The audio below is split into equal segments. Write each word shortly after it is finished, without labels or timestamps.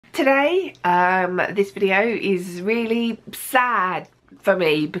Today, this video is really sad for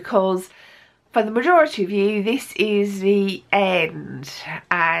me because for the majority of you, this is the end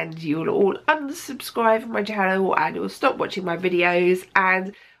and you'll all unsubscribe from my channel and you'll stop watching my videos,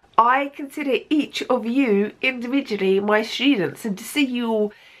 and I consider each of you individually my students, and to see you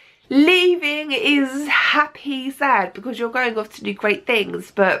all leaving is happy sad because you're going off to do great things,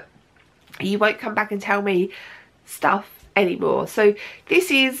 but you won't come back and tell me stuff anymore. So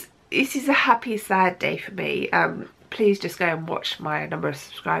this is a happy sad day for me. Please just go and watch my number of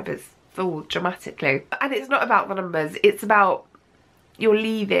subscribers fall dramatically. And it's not about the numbers, it's about you're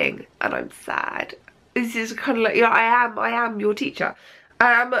leaving and I'm sad. This is kind of like, you know, I am your teacher.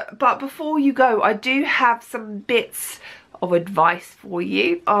 But before you go, I do have some bits of advice for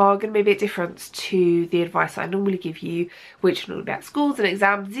you. Are going to be a bit different to the advice I normally give you, which is all about schools and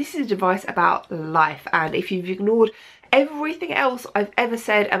exams. This is advice about life, and if you've ignored everything else I've ever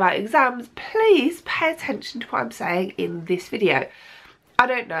said about exams, please pay attention to what I'm saying in this video. I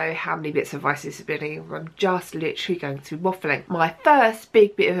don't know how many bits of advice this has been. I'm just literally going to be waffling. My first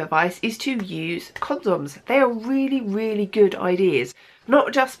big bit of advice is to use condoms. They are really, really good ideas.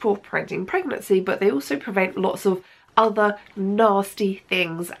 Not just for preventing pregnancy, but they also prevent lots of other nasty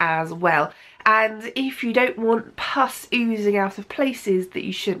things as well. And if you don't want pus oozing out of places that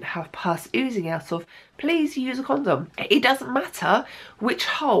you shouldn't have pus oozing out of, please use a condom. It doesn't matter which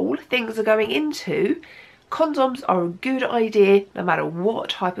hole things are going into. Condoms are a good idea no matter what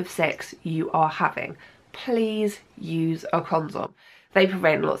type of sex you are having. Please use a condom. They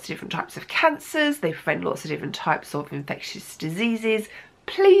prevent lots of different types of cancers. They prevent lots of different types of infectious diseases.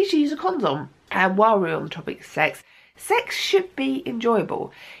 Please use a condom. And while we're on the topic of sex, sex should be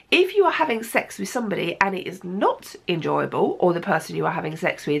enjoyable. If you are having sex with somebody and it is not enjoyable, or the person you are having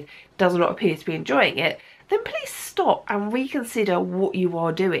sex with does not appear to be enjoying it, then please stop and reconsider what you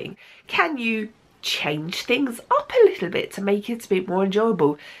are doing. Can you change things up a little bit to make it a bit more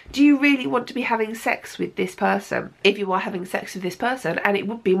enjoyable? Do you really want to be having sex with this person? If you are having sex with this person, and it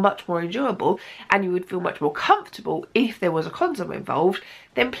would be much more enjoyable and you would feel much more comfortable if there was a condom involved,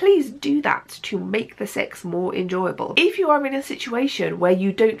 then please do that to make the sex more enjoyable. If you are in a situation where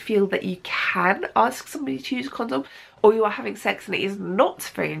you don't feel that you can ask somebody to use a condom, or you are having sex and it is not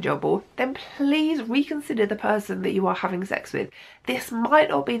very enjoyable, then please reconsider the person that you are having sex with. This might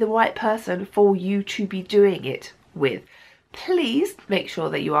not be the right person for you to be doing it with. Please make sure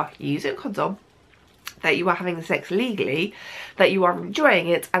that you are using a condom, that you are having sex legally, that you are enjoying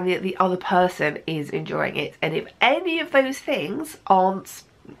it, and that the other person is enjoying it. And if any of those things aren't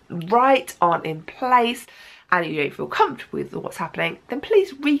right, aren't in place, and you don't feel comfortable with what's happening, then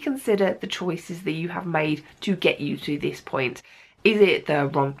please reconsider the choices that you have made to get you to this point. Is it the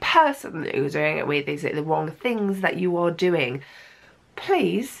wrong person that you're doing it with? Is it the wrong things that you are doing?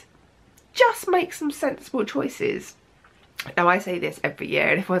 Please just make some sensible choices. Now, I say this every year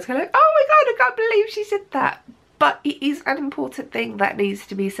and everyone's going like, oh my god, I can't believe she said that. But it is an important thing that needs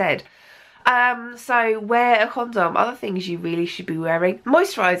to be said. So wear a condom. Other things you really should be wearing.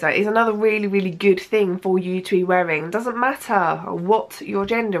 Moisturiser is another really, really good thing for you to be wearing. Doesn't matter what your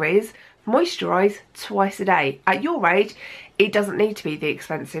gender is, moisturise twice a day. At your age, it doesn't need to be the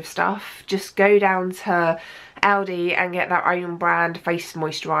expensive stuff. Just go down to Aldi and get that own brand face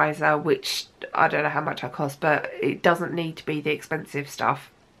moisturiser, which I don't know how much that costs, but it doesn't need to be the expensive stuff.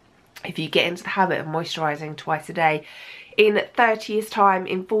 If you get into the habit of moisturising twice a day, in 30 years time,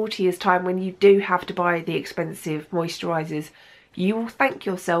 in 40 years time, when you do have to buy the expensive moisturisers, you will thank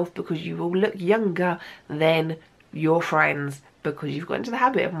yourself because you will look younger than your friends because you've got into the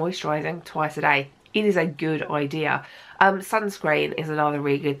habit of moisturising twice a day. It is a good idea. Sunscreen is another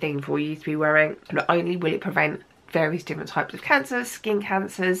really good thing for you to be wearing. Not only will it prevent various different types of cancers, skin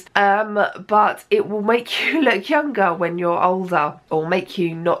cancers, but it will make you look younger when you're older, or make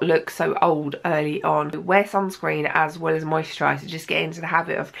you not look so old early on. Wear sunscreen as well as moisturiser. Just get into the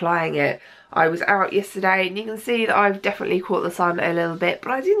habit of applying it. I was out yesterday and you can see that I've definitely caught the sun a little bit,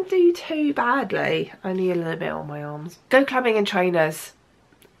 but I didn't do too badly, only a little bit on my arms. Go clubbing in trainers.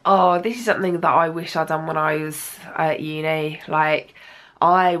 Oh, this is something that I wish I'd done when I was at uni. Like,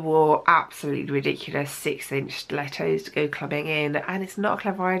 I wore absolutely ridiculous 6-inch stilettos to go clubbing in, and it's not a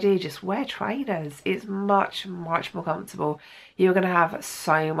clever idea. Just wear trainers. It's much, much more comfortable. You're going to have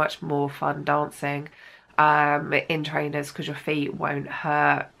so much more fun dancing in trainers because your feet won't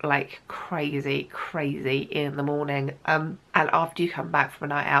hurt like crazy in the morning. And after you come back from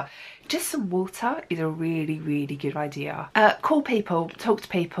a night out, just some water is a really, really good idea. Call people, talk to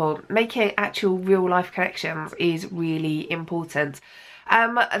people. Making actual real life connections is really important.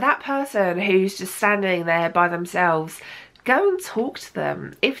 That person who's just standing there by themselves go and talk to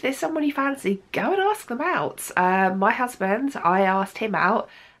them. If there's someone you fancy, go and ask them out. My husband, I asked him out,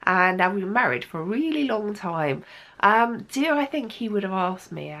 and now we've been married for a really long time. Do I think he would have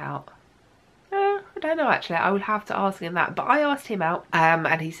asked me out? I don't know actually, I would have to ask him that, but I asked him out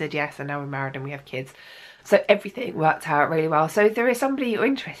and he said yes, and now we're married and we have kids. So everything worked out really well. So if there is somebody you're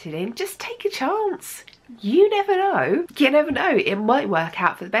interested in, just take a chance. You never know. You never know. It might work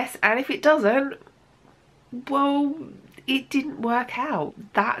out for the best, and if it doesn't, well, it didn't work out.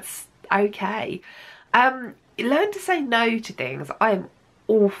 That's okay. Learn to say no to things. I'm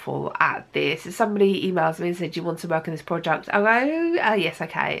awful at this. If somebody emails me and said, do you want to work on this project? I'll go, yes,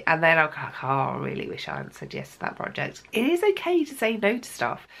 okay. And then I'll go, oh, I really wish I hadn't said yes to that project. It is okay to say no to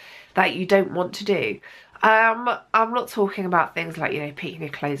stuff that you don't want to do. I'm not talking about things like, you know, picking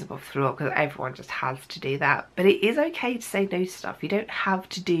your clothes up off the floor, because everyone just has to do that. But it is okay to say no to stuff. You don't have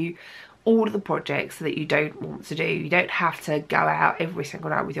to do all of the projects that you don't want to do. You don't have to go out every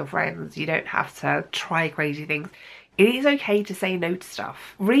single night with your friends. You don't have to try crazy things. It is okay to say no to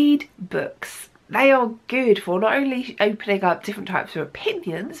stuff. Read books. They are good for not only opening up different types of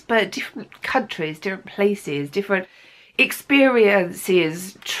opinions, but different countries, different places, different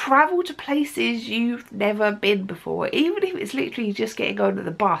experiences. Travel to places you've never been before, even if it's literally just getting on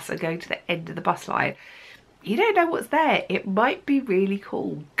the bus and going to the end of the bus line. You don't know what's there. It might be really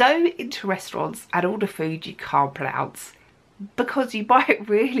cool. Go into restaurants and order food you can't pronounce, because you might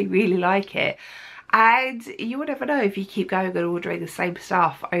really, really like it. And you will never know if you keep going and ordering the same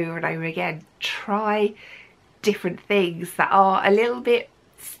stuff over and over again. Try different things that are a little bit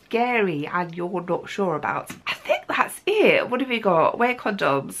scary and you're not sure about. I think that's it. What have we got? Wear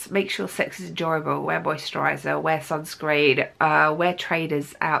condoms, make sure sex is enjoyable, wear moisturiser, wear sunscreen, wear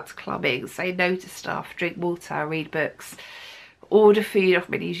trainers out clubbing, say no to stuff, drink water, read books, order food off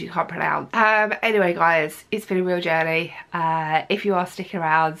menus you can't pronounce. Anyway guys, it's been a real journey. If you are sticking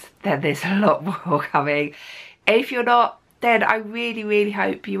around, then there's a lot more coming. If you're not, then I really, really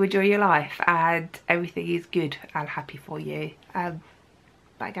hope you enjoy your life and everything is good and happy for you.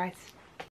 Bye guys.